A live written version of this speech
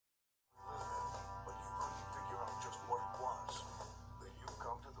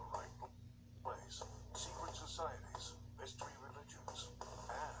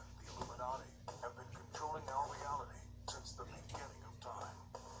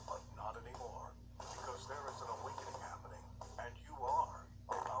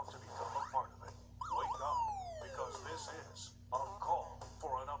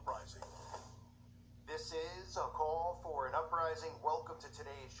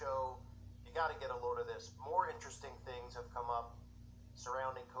you got to get a load of this. More interesting things have come up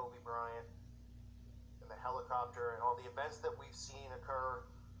surrounding Kobe Bryant and the helicopter and all the events that we've seen occur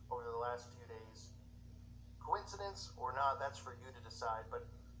over the last few days. Coincidence or not, that's for you to decide, but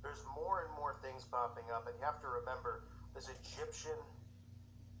there's more and more things popping up, and you have to remember this Egyptian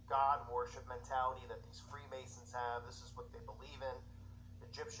God worship mentality that these Freemasons have. This is what they believe in,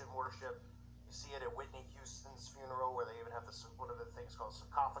 Egyptian worship. You see it at Whitney Houston's funeral, where they even have this, one of the things called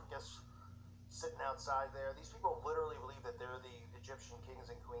sarcophagus sitting outside there. These people literally believe that they're the Egyptian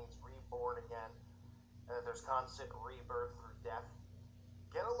kings and queens reborn again, and that there's constant rebirth through death.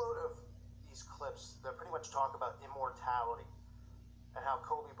 Get a load of these clips that pretty much talk about immortality and how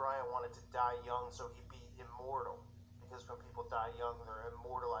Kobe Bryant wanted to die young so he'd be immortal, because when people die young, they're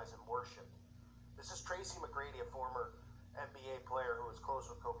immortalized and worshipped. This is Tracy McGrady, a former NBA player who was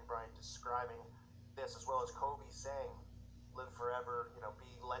close with Kobe Bryant, describing this, as well as Kobe saying, live forever, be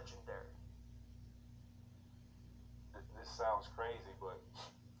legendary. This sounds crazy, but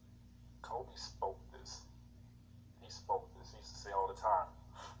Kobe spoke this. He spoke this. He used to say all the time,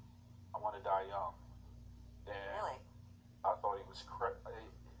 I want to die young. And really? I thought he was crazy.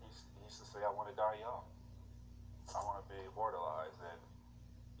 He used to say, I want to die young. I want to be immortalized, and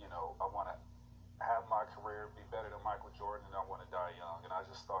I want to have my career be better than Michael Jordan, and I want to die young. And I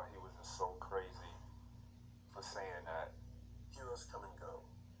just thought he was just so crazy for saying that. Heroes come and go,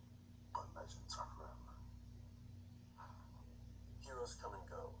 but legends are forever. Heroes come and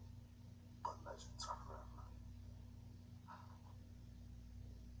go, but legends are forever.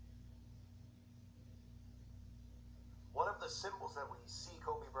 One of the symbols that we see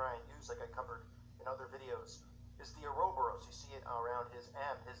Kobe Bryant use, like I covered in other videos, is the Ouroboros. You see it around his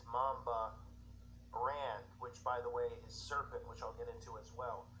M, his Mamba brand, which, by the way, is serpent, which I'll get into as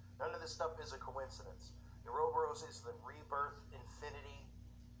well. None of this stuff is a coincidence. The Ouroboros is the rebirth, infinity.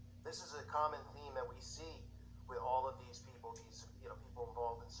 This is a common theme that we see with all of these people, people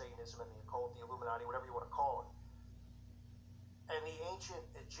involved in Satanism and the occult, the Illuminati, whatever you want to call it. And the ancient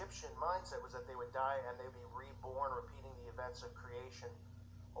Egyptian mindset was that they would die and they'd be reborn, repeating the events of creation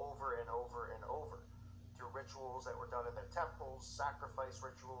over and over and over, through rituals that were done in their temples, sacrifice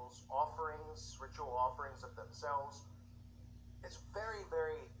rituals, offerings, ritual offerings of themselves. It's very,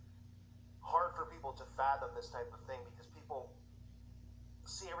 very hard for people to fathom this type of thing, because people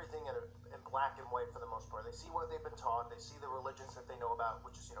see everything in black and white for the most part. They see what they've been taught. They see the religions that they know about,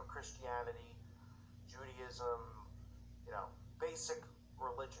 which is, Christianity, Judaism, basic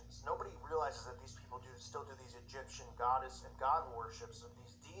religions. Nobody realizes that these people still do these Egyptian goddess and god worships of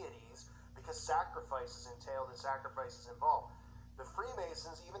these deities, because sacrifices entailed and sacrifices involved. The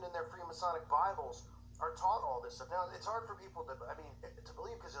Freemasons, even in their Freemasonic Bibles, are taught all this stuff. Now, it's hard for people to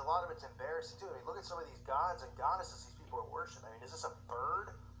believe, because a lot of it's embarrassing too. Look at some of these gods and goddesses these people are worshiping. Is this a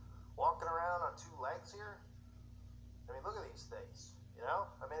bird walking around on two legs here? Look at these things,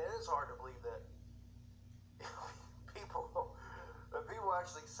 It is hard to believe that people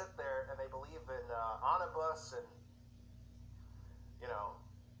actually sit there and they believe in omnibus and,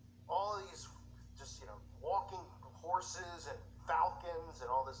 all of these just, walking horses and falcons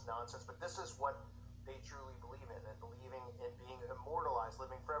and all this nonsense. But this is what they truly believe in, and believing in being immortalized,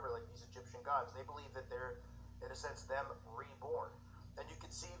 living forever like these Egyptian gods. They believe that they're, in a sense, them reborn. And you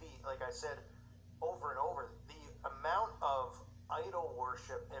can see like I said, over and over, the amount of idol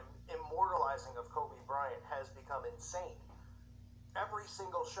worship and immortalizing of Kobe Bryant has become insane. Every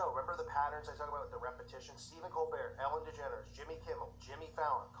single show, remember the patterns I talk about with the repetition? Stephen Colbert, Ellen DeGeneres, Jimmy Kimmel, Jimmy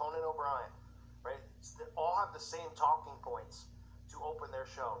Fallon, Conan O'Brien, right? They all have the same talking points to open their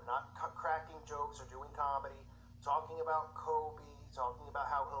show. Not cracking jokes or doing comedy, talking about Kobe, talking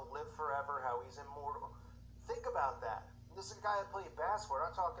about how he'll live forever, how he's immortal. Think about that. This is a guy that played basketball. We're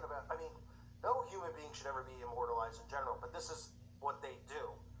not talking about, no human being should ever be immortalized in general, but this is what they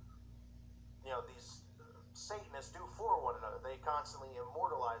do. These Satanists do for one another. They constantly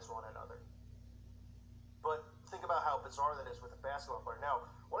immortalize one another. But think about how bizarre that is with a basketball player. Now,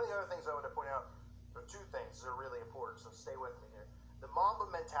 one of the other things I want to point out, there are two things that are really important, so stay with me here. The Mamba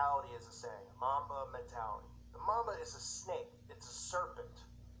mentality is a saying. Mamba mentality. The Mamba is a snake. It's a serpent.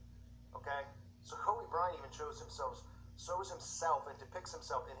 Okay? So Kobe Bryant even shows himself and depicts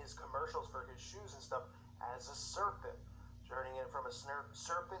himself in his commercials for his shoes and stuff as a serpent, turning it from a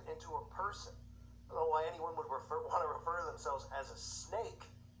serpent into a person. I don't know why anyone would want to refer to themselves as a snake.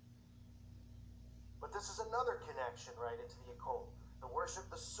 But this is another connection right into the occult. The worship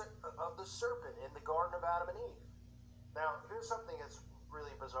of the serpent in the Garden of Adam and Eve. Now, here's something that's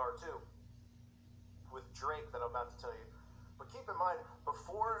really bizarre too, with Drake, that I'm about to tell you. But keep in mind,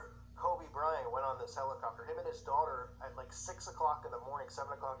 before Kobe Bryant went on this helicopter, him and his daughter at like 6 o'clock in the morning,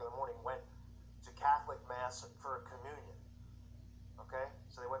 7 o'clock in the morning, went to Catholic Mass for a communion. Okay?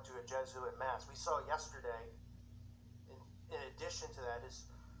 So they went to a Jesuit Mass. We saw yesterday, in addition to that, is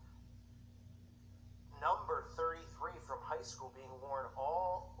number 33 from high school being worn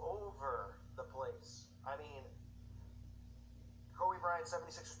all over the place. I mean, Kobe Bryant,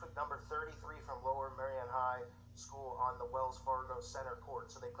 76ers, put number 33 from Lower Marion High School on the Wells Fargo Center court.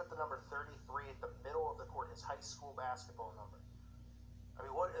 So they put the number 33 at the middle of the court, his high school basketball number. I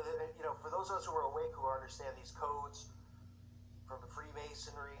mean, what, you know, for those of us who are awake, who understand these codes, from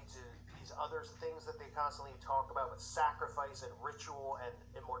Freemasonry to these other things that they constantly talk about with sacrifice and ritual and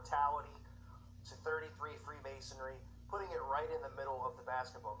immortality, to 33 Freemasonry, putting it right in the middle of the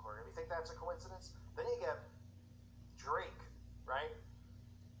basketball court. And you think that's a coincidence? Then you get Drake, right?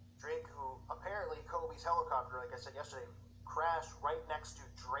 Drake, who apparently Kobe's helicopter, like I said yesterday, crashed right next to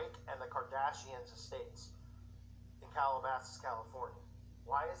Drake and the Kardashians' estates in Calabasas, California.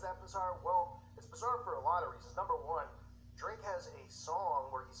 Why is that bizarre? Well, it's bizarre for a lot of reasons. Number one, Drake has a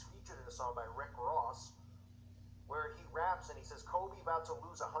song where he's featured in a song by Rick Ross where he raps and he says, Kobe about to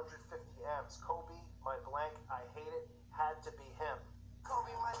lose 150 M's. Kobe, my blank, I hate it, had to be him.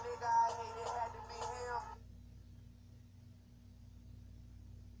 Kobe, my nigga, I hate it, had to be him.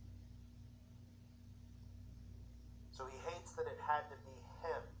 So he hates that it had to be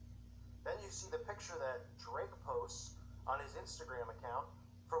him. Then you see the picture that Drake posts on his Instagram account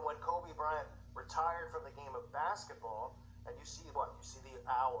from when Kobe Bryant retired from the game of basketball, and you see what? You see the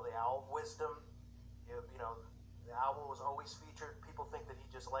owl of wisdom. You know, the owl was always featured. People think that he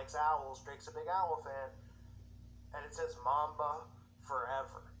just likes owls. Drake's a big owl fan. And it says Mamba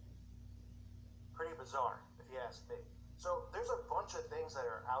forever. Pretty bizarre, if you ask me. So there's a bunch of things that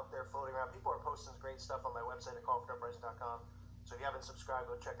are out there floating around. People are posting great stuff on my website at callforuprising.com. So if you haven't subscribed,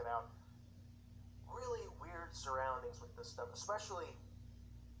 go check it out. Really weird surroundings with this stuff, especially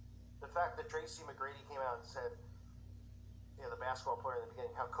the fact that Tracy McGrady came out and said, you know, the basketball player in the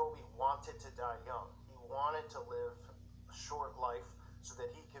beginning, how Kobe wanted to die young. He wanted to live a short life so that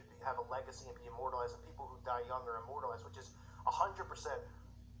he could have a legacy and be immortalized. And people who die young are immortalized, which is 100%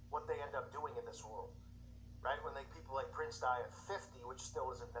 what they end up doing in this world. Right? When people like Prince die at 50, which still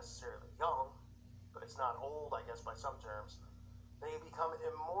isn't necessarily young, but it's not old, I guess, by some terms, they become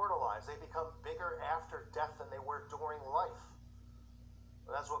immortalized. They become bigger after death than they were during life.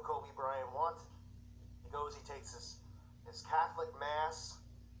 Well, that's what Kobe Bryant wanted. He goes, he takes his Catholic Mass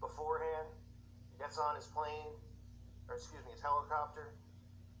beforehand. He gets on his plane, or excuse me, his helicopter.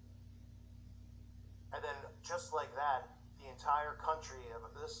 And then just like that, the entire country of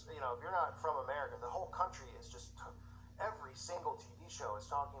this, you know, if you're not from America, the whole country is just, every single TV show is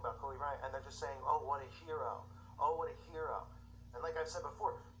talking about Kobe Bryant, and they're just saying, oh, what a hero. Oh, what a hero. And like I've said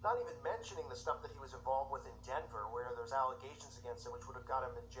before, not even mentioning the stuff that he was involved with in Denver, where there's allegations against him, which would have got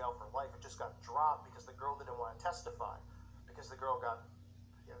him in jail for life. It just got dropped because the girl didn't want to testify. Because the girl got,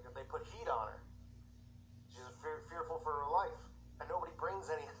 you know, they put heat on her. She's fearful for her life. And nobody brings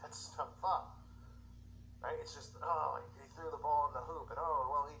any of that stuff up. Right? It's just, oh, he threw the ball in the hoop. And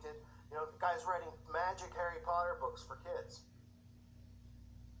oh, well, he did, you know, the guy's writing magic Harry Potter books for kids.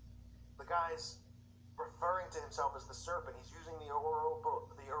 The guy's referring to himself as the serpent. He's using the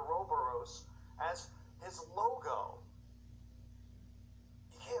Ouroboros as his logo.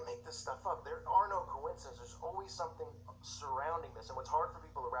 You can't make this stuff up. There are no coincidences. There's always something surrounding this. And what's hard for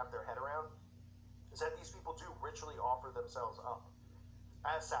people to wrap their head around is that these people do ritually offer themselves up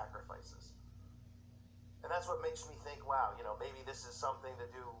as sacrifices. And that's what makes me think, wow, you know, maybe this is something to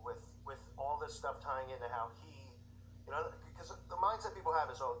do with all this stuff tying into how he, you know, because the mindset people have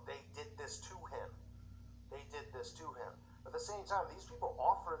is, oh, they did this to him. They did this to him. But at the same time, these people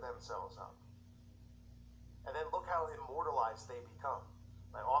offer themselves up. And then look how immortalized they become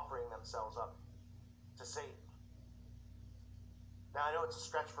by offering themselves up to Satan. Now, I know it's a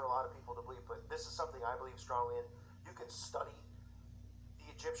stretch for a lot of people to believe, but this is something I believe strongly in. You can study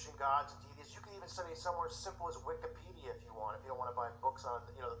the Egyptian gods and deities. You can even study somewhere as simple as Wikipedia if you want, if you don't want to buy books on,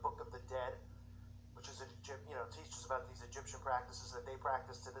 you know, the Book of the Dead, which is, you know, teaches about these Egyptian practices that they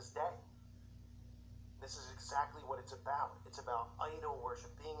practice to this day. This is exactly what it's about. It's about idol worship,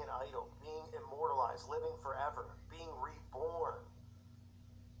 being an idol, being immortalized, living forever, being reborn.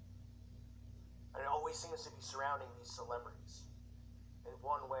 And it always seems to be surrounding these celebrities in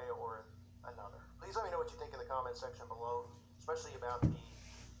one way or another. Please let me know what you think in the comment section below, especially about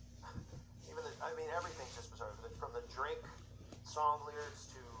everything's just bizarre. From the Drake song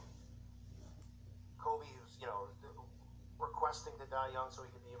lyrics to Kobe, who's, you know, requesting to die young so he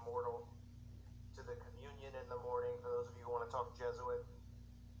could be immortal, to the communion in the morning, for those of you who want to talk Jesuit.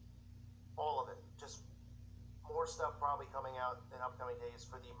 All of it. Just more stuff probably coming out in upcoming days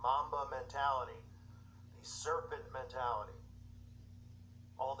for the Mamba mentality, the serpent mentality.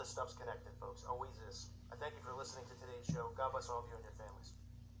 All this stuff's connected, folks. Always is. I thank you for listening to today's show. God bless all of you and your families.